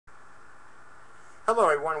Hello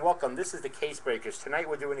everyone, welcome. This is the Case Breakers. Tonight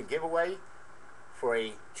we're doing a giveaway for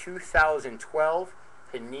a 2012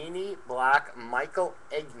 Panini Black Michael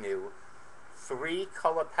Egnew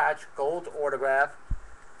 3-color patch gold autograph,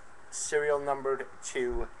 serial numbered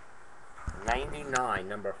to 99,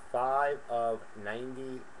 number 5 of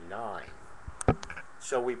 99.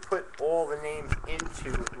 So we put all the names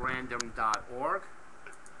into random.org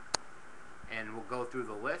and we'll go through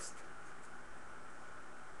the list.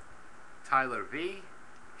 Tyler V,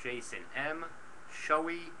 Jason M,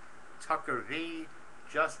 Shoei, Tucker V,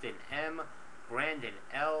 Justin M, Brandon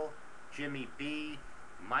L, Jimmy B,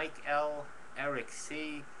 Mike L, Eric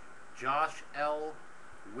C, Josh L,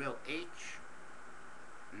 Will H,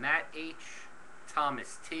 Matt H,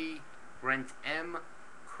 Thomas T, Brent M,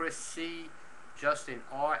 Chris C, Justin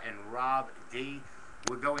R, and Rob D.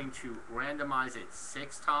 We're going to randomize it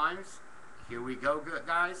 6 times. Here we go,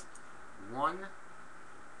 guys. 1,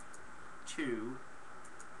 2,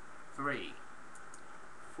 3,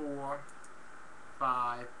 4,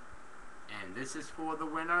 5, and this is for the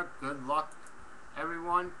winner. Good luck,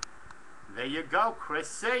 everyone. There you go, Chris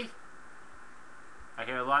C. I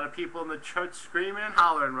hear a lot of people in the church screaming and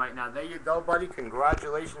hollering right now. There you go, buddy.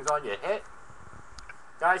 Congratulations on your hit.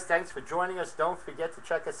 Guys, thanks for joining us. Don't forget to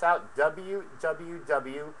check us out,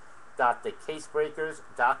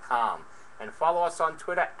 www.thecasebreakers.com. And follow us on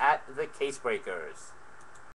Twitter @thecasebreakers.